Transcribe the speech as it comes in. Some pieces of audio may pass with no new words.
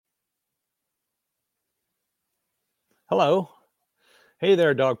Hello. Hey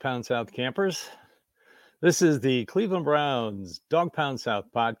there, Dog Pound South campers. This is the Cleveland Browns Dog Pound South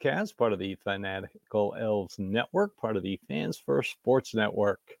podcast, part of the Fanatical Elves Network, part of the Fans First Sports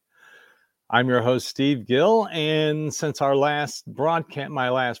Network. I'm your host, Steve Gill, and since my last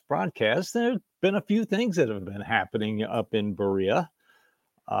broadcast, there have been a few things that have been happening up in Berea.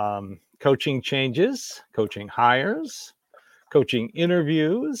 Coaching changes, coaching hires, coaching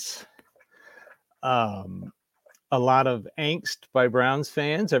interviews, a lot of angst by Browns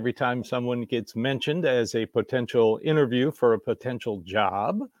fans every time someone gets mentioned as a potential interview for a potential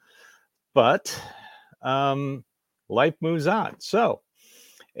job. But life moves on. So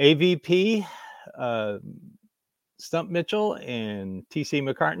AVP, Stump Mitchell and TC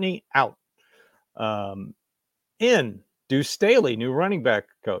McCartney out. In Deuce Staley, new running back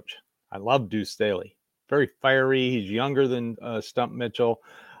coach. I love Deuce Staley. Very fiery. He's younger than Stump Mitchell.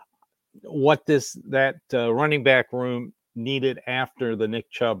 What that running back room needed after the Nick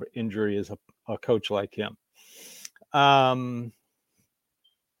Chubb injury is a coach like him. Tommy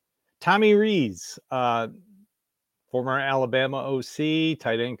Rees, former Alabama OC,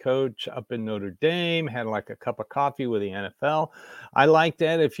 tight end coach up in Notre Dame, had like a cup of coffee with the NFL. I like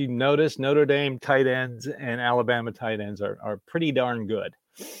that. If you notice, Notre Dame tight ends and Alabama tight ends are pretty darn good.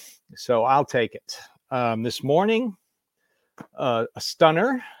 So I'll take it. This morning, a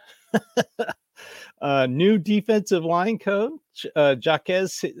stunner. New defensive line coach, Jacques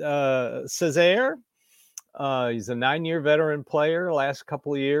Césaire. He's a 9-year veteran player, last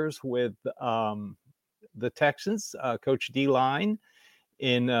couple of years with the Texans, coach D-line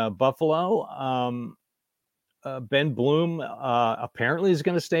in Buffalo. Ben Bloom apparently is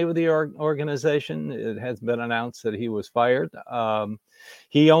going to stay with the organization. It has been announced that he was fired.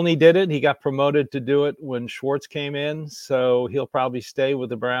 He only did it. He got promoted to do it when Schwartz came in, so he'll probably stay with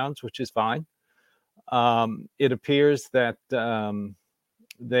the Browns, which is fine. It appears that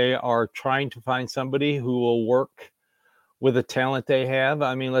they are trying to find somebody who will work with the talent they have.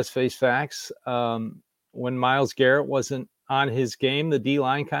 I mean, let's face facts. When Myles Garrett wasn't on his game, the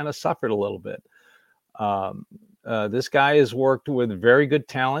D-line kind of suffered a little bit. This guy has worked with very good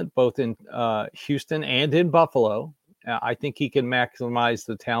talent, both in Houston and in Buffalo. I think he can maximize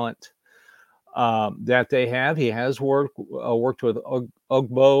the talent that they have. He has worked with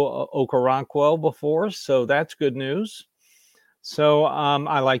Ogbo Okoronkwo before, so that's good news. So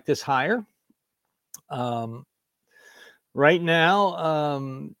I like this hire. Right now,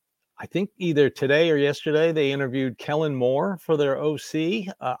 I think either today or yesterday, they interviewed Kellen Moore for their OC.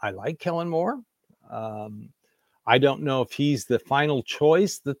 I like Kellen Moore. I don't know if he's the final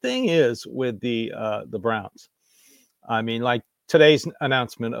choice. The thing is with the Browns, I mean, like today's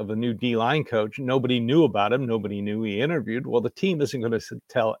announcement of a new D-line coach, nobody knew about him. Nobody knew he interviewed. Well, the team isn't going to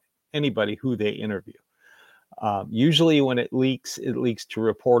tell anybody who they interview. Usually when it leaks to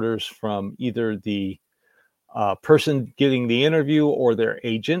reporters from either the person getting the interview or their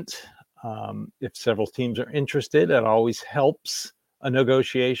agent. If several teams are interested, it always helps a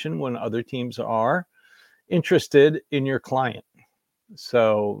negotiation when other teams are interested in your client.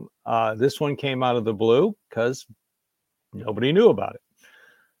 So this one came out of the blue because nobody knew about it.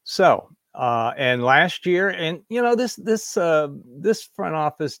 So and last year, and you know, this front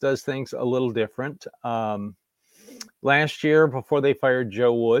office does things a little different. Last year, before they fired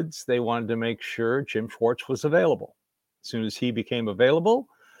Joe Woods, they wanted to make sure Jim Schwartz was available. As soon as he became available,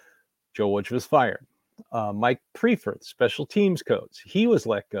 Joe Woods was fired. Mike Prefer, special teams coach, he was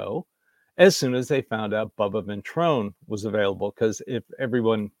let go as soon as they found out Bubba Ventrone was available. Because if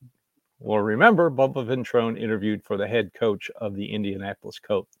everyone will remember, Bubba Ventrone interviewed for the head coach of the Indianapolis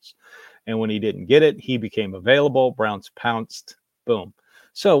Colts. And when he didn't get it, he became available. Browns pounced. Boom.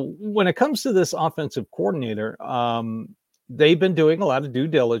 So when it comes to this offensive coordinator, they've been doing a lot of due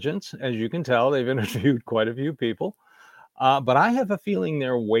diligence. As you can tell, they've interviewed quite a few people. But I have a feeling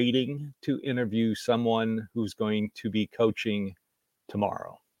they're waiting to interview someone who's going to be coaching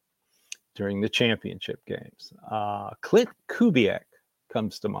tomorrow during the championship games. Clint Kubiak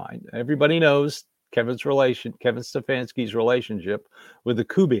comes to mind. Everybody knows Kevin Stefanski's relationship with the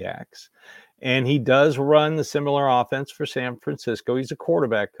Kubiaks. And he does run the similar offense for San Francisco. He's a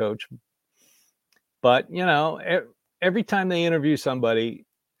quarterback coach. But, you know, every time they interview somebody,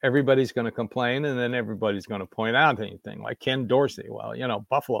 everybody's going to complain, and then everybody's going to point out anything. Like Ken Dorsey. Well, you know,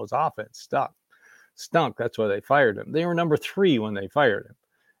 Buffalo's offense stunk. That's why they fired him. They were number 3 when they fired him.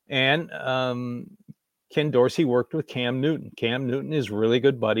 And Ken Dorsey worked with Cam Newton. Cam Newton is really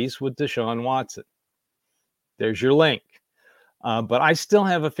good buddies with Deshaun Watson. There's your link. But I still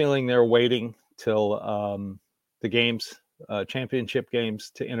have a feeling they're waiting till the games, championship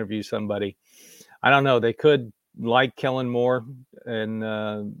games, to interview somebody. I don't know. They could like Kellen Moore and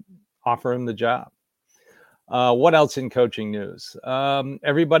offer him the job. What else in coaching news?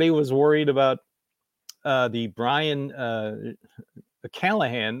 Everybody was worried about the Brian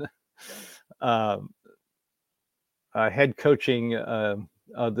Callahan head coaching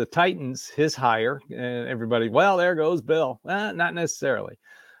the Titans, his hire, and everybody, well, there goes Bill. Not necessarily.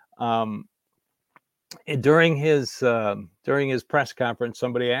 During his press conference,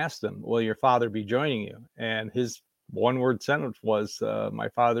 somebody asked him, "Will your father be joining you?" And his one-word sentence was, "My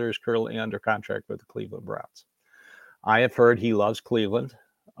father is currently under contract with the Cleveland Browns." I have heard he loves Cleveland.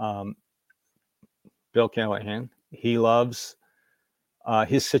 Bill Callahan. He loves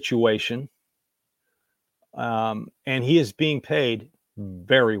his situation. And he is being paid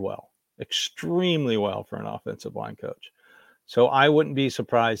very well, extremely well for an offensive line coach. So I wouldn't be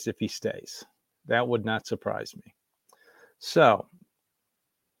surprised if he stays. That would not surprise me. So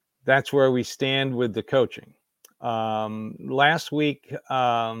that's where we stand with the coaching. Last week,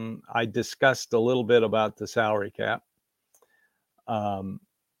 I discussed a little bit about the salary cap. And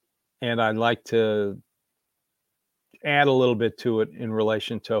I'd like to add a little bit to it in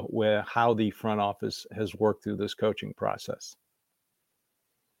relation to how the front office has worked through this coaching process.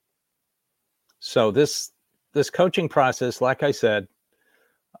 So this coaching process, like I said,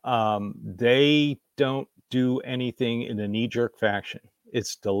 they don't do anything in a knee-jerk fashion.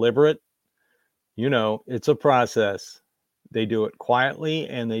 It's deliberate. It's a process. They do it quietly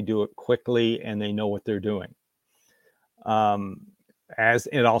and they do it quickly, and they know what they're doing. As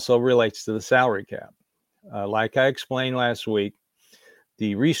it also relates to the salary cap. Like I explained last week,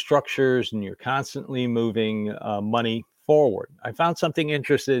 the restructures, and you're constantly moving money forward. I found something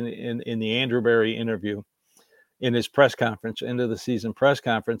interesting in the Andrew Berry interview in his press conference, end of the season press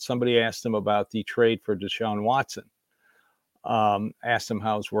conference. Somebody asked him about the trade for Deshaun Watson, asked him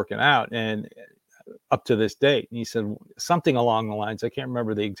how it's working out, and up to this date. And he said something along the lines, I can't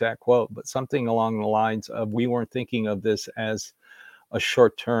remember the exact quote, but something along the lines of, we weren't thinking of this as a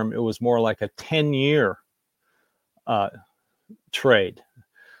short term. It was more like a 10-year trade,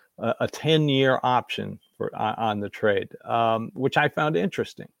 a 10-year option on the trade, which I found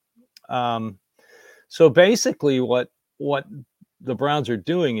interesting. So basically what the Browns are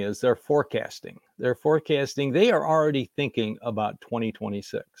doing is they're forecasting. They are already thinking about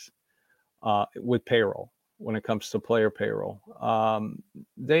 2026 with payroll. When it comes to player payroll,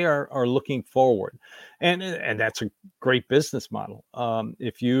 they are looking forward, and that's a great business model.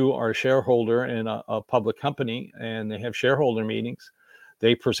 If you are a shareholder in a public company and they have shareholder meetings,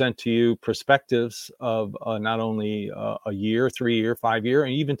 they present to you perspectives of not only a year, 3-year, 5-year,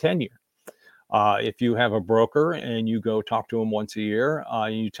 and even 10-year. If you have a broker and you go talk to them once a year,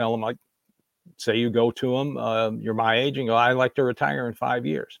 you tell them, like, say you go to them, you're my age, and go, I'd like to retire in 5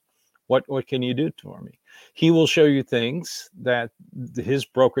 years. What can you do for me? He will show you things that his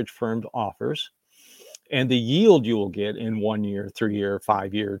brokerage firm offers, and the yield you will get in 1 year, 3-year,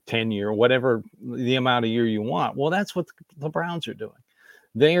 5-year, 10-year, whatever the amount of year you want. Well, that's what the Browns are doing.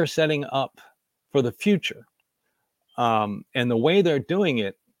 They are setting up for the future. And the way they're doing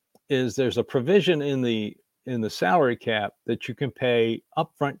it is there's a provision in the salary cap that you can pay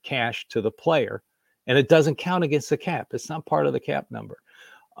upfront cash to the player, and it doesn't count against the cap. It's not part of the cap number.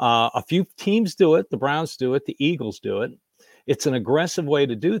 A few teams do it. The Browns do it. The Eagles do it. It's an aggressive way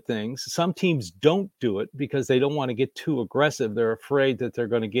to do things. Some teams don't do it because they don't want to get too aggressive. They're afraid that they're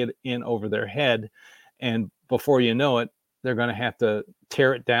going to get in over their head, and before you know it, they're going to have to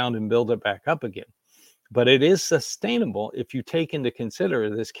tear it down and build it back up again. But it is sustainable if you take into consider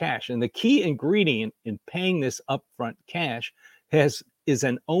this cash. And the key ingredient in paying this upfront cash is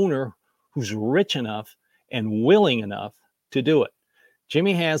an owner who's rich enough and willing enough to do it.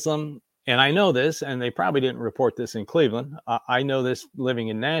 Jimmy Haslam, and I know this, and they probably didn't report this in Cleveland. I know this living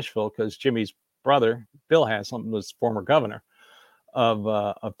in Nashville because Jimmy's brother, Bill Haslam, was former governor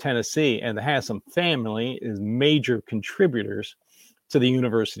of Tennessee, and the Haslam family is major contributors to the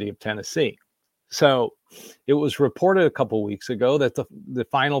University of Tennessee. So it was reported a couple of weeks ago that the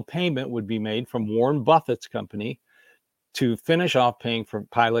final payment would be made from Warren Buffett's company to finish off paying for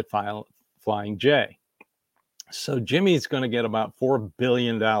Pilot Flying J. So Jimmy's going to get about $4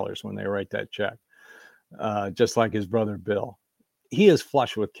 billion when they write that check, just like his brother Bill. He is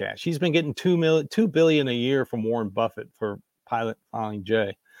flush with cash. He's been getting $2 billion a year from Warren Buffett for Pilot Flying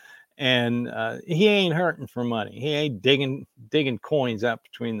J, and he ain't hurting for money. He ain't digging coins out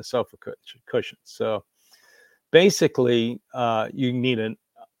between the sofa cushions. So basically, you need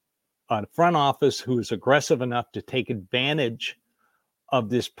a front office who is aggressive enough to take advantage of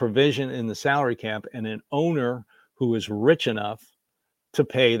this provision in the salary cap, and an owner who is rich enough to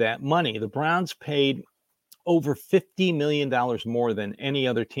pay that money. The Browns paid over $50 million more than any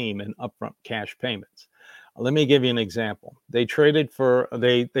other team in upfront cash payments. Let me give you an example. They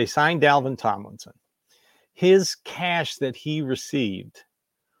signed Dalvin Tomlinson. His cash that he received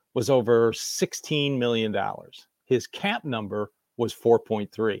was over $16 million. His cap number was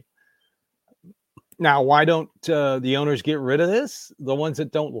 4.3. Now, why don't the owners get rid of this? The ones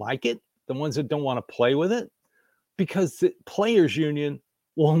that don't like it, the ones that don't want to play with it, because the players union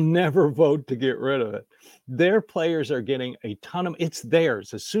will never vote to get rid of it. Their players are getting a ton of, it's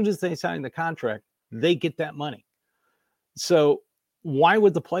theirs. As soon as they sign the contract, they get that money. So why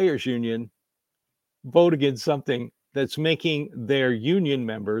would the players union vote against something that's making their union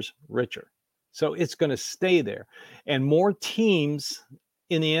members richer? So it's going to stay there. And more teams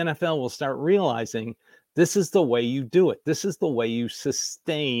in the NFL will start realizing this is the way you do it. This is the way you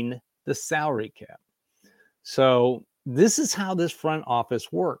sustain the salary cap. So this is how this front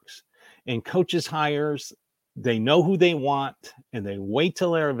office works. And coaches hires, they know who they want and they wait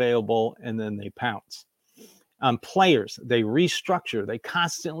till they're available and then they pounce. Players, they restructure. They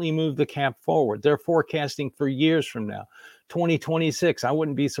constantly move the cap forward. They're forecasting for years from now. 2026, I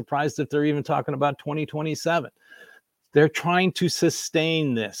wouldn't be surprised if they're even talking about 2027. They're trying to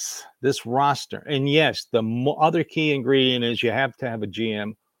sustain this roster. And yes, the other key ingredient is you have to have a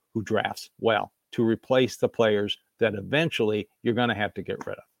GM who drafts well to replace the players that eventually you're going to have to get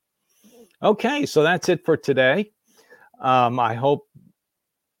rid of. Okay, so that's it for today. I hope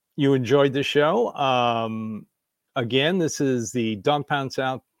you enjoyed the show. Again, this is the Dog Pound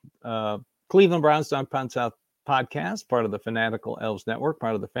South, Cleveland Browns Dog Pound South podcast, part of the Fanatical Elves Network,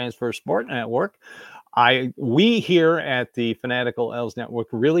 part of the Fans First Sport Network. We here at the Fanatical Elves Network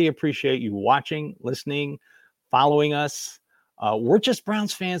really appreciate you watching, listening, following us. We're just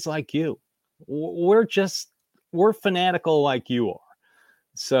Browns fans like you. We're fanatical like you are.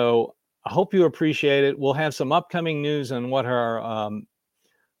 So I hope you appreciate it. We'll have some upcoming news on what our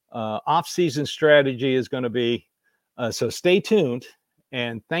off-season strategy is going to be. So stay tuned,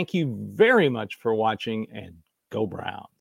 and thank you very much for watching, and go Browns.